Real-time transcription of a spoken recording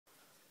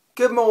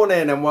Good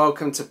morning and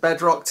welcome to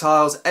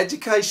Bedrock+Tiles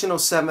educational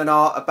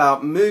seminar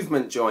about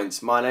movement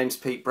joints. My name's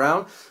Pete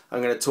Brown. I'm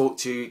going to talk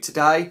to you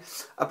today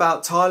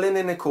about tiling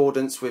in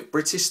accordance with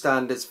British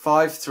Standards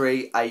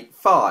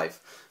 5385.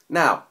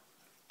 Now,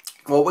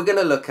 what we're going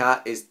to look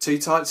at is two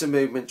types of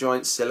movement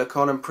joints,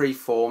 silicon and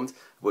preformed.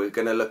 We're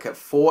going to look at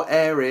four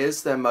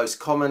areas they're most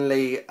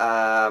commonly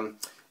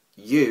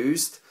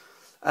used,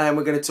 and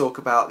we're going to talk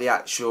about the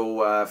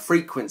actual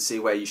frequency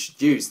where you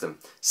should use them.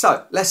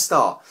 So let's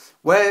start.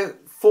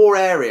 Four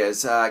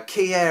areas,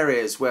 key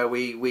areas where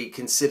we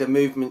consider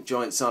movement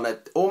joints on an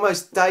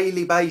almost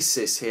daily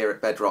basis here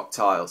at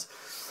Bedrock+Tiles.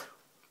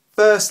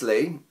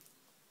 Firstly,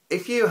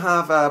 if you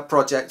have a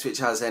project which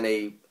has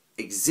any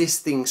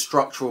existing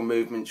structural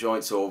movement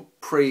joints or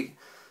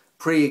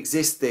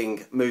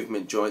pre-existing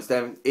movement joints,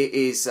 then it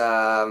is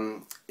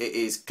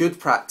good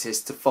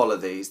practice to follow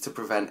these to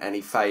prevent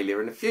any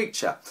failure in the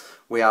future.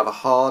 We have a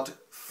hard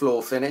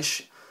floor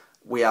finish.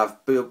 We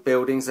have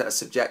buildings that are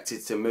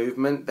subjected to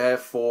movement.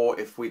 Therefore,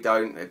 if we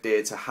don't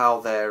adhere to how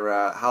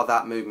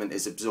that movement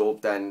is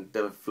absorbed, then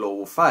the floor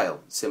will fail.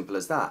 Simple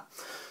as that.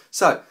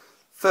 So,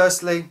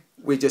 firstly,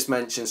 we just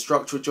mentioned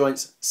structural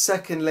joints.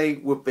 Secondly,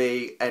 would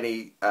be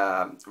any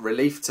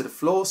relief to the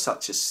floor,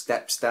 such as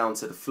steps down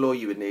to the floor.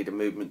 You would need a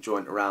movement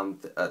joint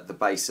around the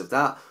base of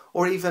that,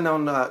 or even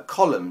on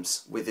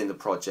columns within the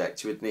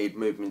project, you would need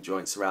movement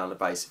joints around the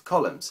base of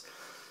columns.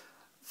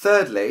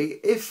 Thirdly,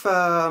 if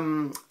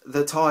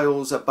the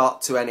tiles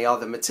abut to any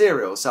other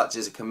material, such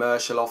as a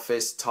commercial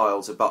office,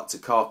 tiles abut to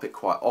carpet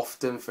quite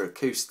often for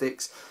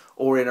acoustics,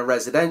 or in a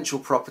residential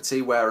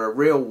property where a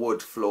real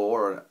wood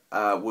floor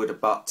would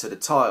abut to the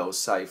tiles,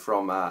 say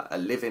from a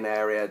living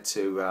area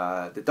to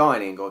the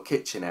dining or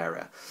kitchen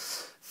area.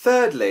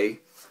 Thirdly,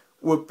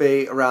 would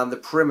be around the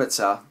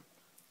perimeter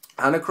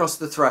and across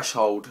the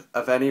threshold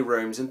of any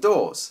rooms and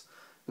doors.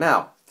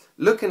 Now,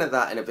 looking at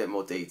that in a bit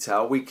more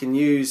detail, we can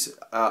use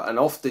and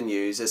often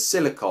use a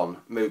silicon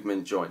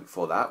movement joint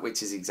for that,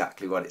 which is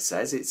exactly what it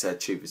says. It's a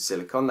tube of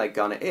silicon, they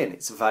gun it in.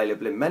 It's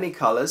available in many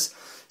colours,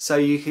 so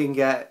you can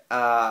get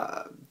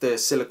the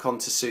silicon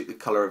to suit the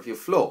colour of your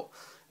floor.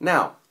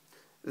 Now,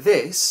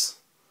 this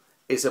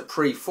is a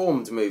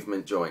preformed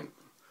movement joint.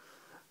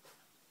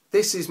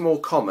 This is more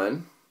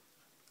common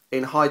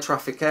in high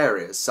traffic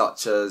areas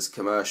such as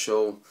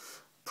commercial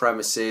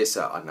premises,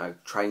 I don't know,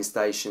 train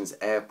stations,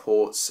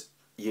 airports,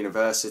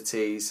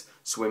 universities,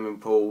 swimming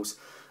pools.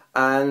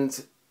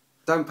 And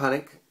don't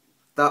panic,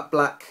 that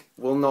black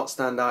will not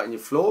stand out in your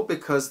floor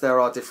because there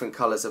are different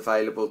colours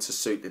available to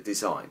suit the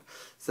design.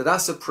 So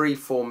that's a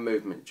preformed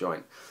movement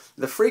joint.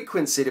 The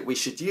frequency that we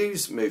should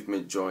use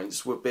movement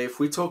joints would be, if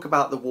we talk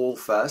about the wall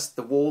first,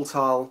 the wall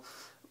tile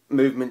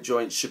movement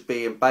joints should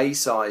be in bay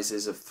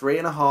sizes of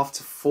 3.5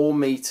 to 4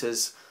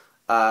 metres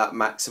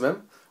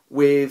maximum,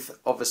 with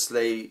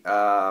obviously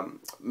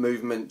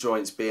movement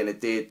joints being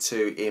adhered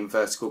to in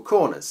vertical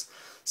corners.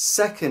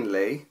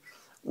 Secondly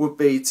would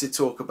be to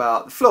talk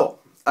about the floor.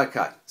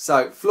 Okay,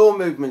 so floor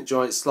movement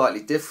joints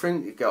slightly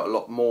different. You've got a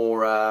lot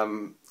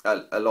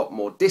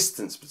more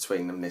distance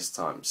between them this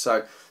time.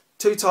 So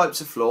two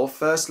types of floor.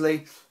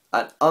 Firstly,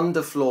 an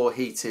underfloor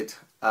heated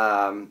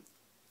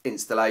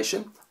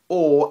installation,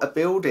 or a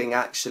building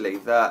actually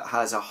that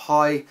has a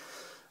high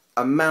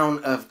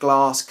amount of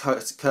glass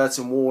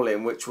curtain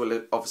walling, which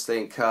will obviously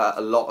incur a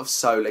lot of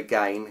solar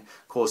gain,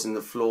 causing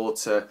the floor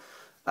to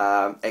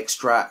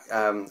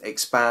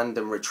expand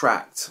and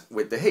retract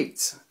with the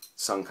heat,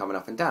 sun coming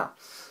up and down.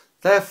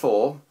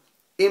 Therefore,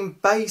 in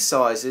bay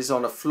sizes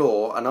on a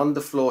floor, an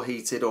underfloor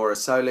heated or a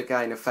solar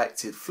gain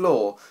affected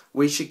floor,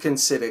 we should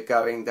consider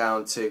going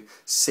down to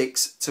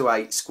 6 to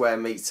 8 square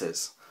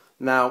meters.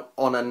 Now,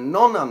 on a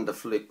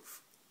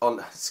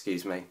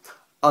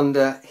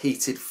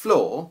underheated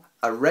floor,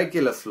 a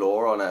regular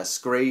floor on a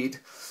screed,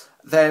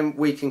 then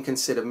we can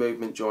consider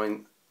movement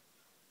joint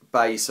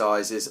bay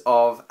sizes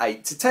of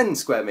 8 to 10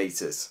 square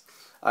meters.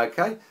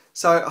 Okay,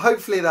 so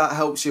hopefully that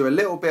helps you a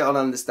little bit on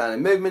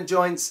understanding movement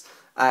joints.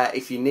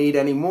 If you need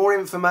any more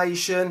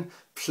information,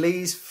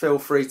 please feel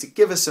free to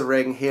give us a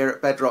ring here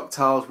at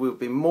Bedrock+Tiles. We'll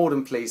be more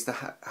than pleased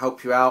to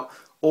help you out,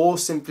 or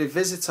simply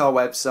visit our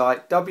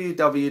website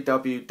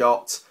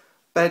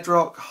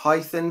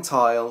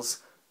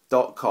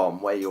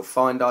www.bedrock-tiles.com, where you'll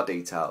find our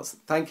details.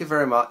 Thank you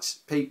very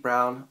much. Pete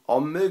Brown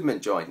on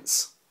movement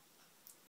joints.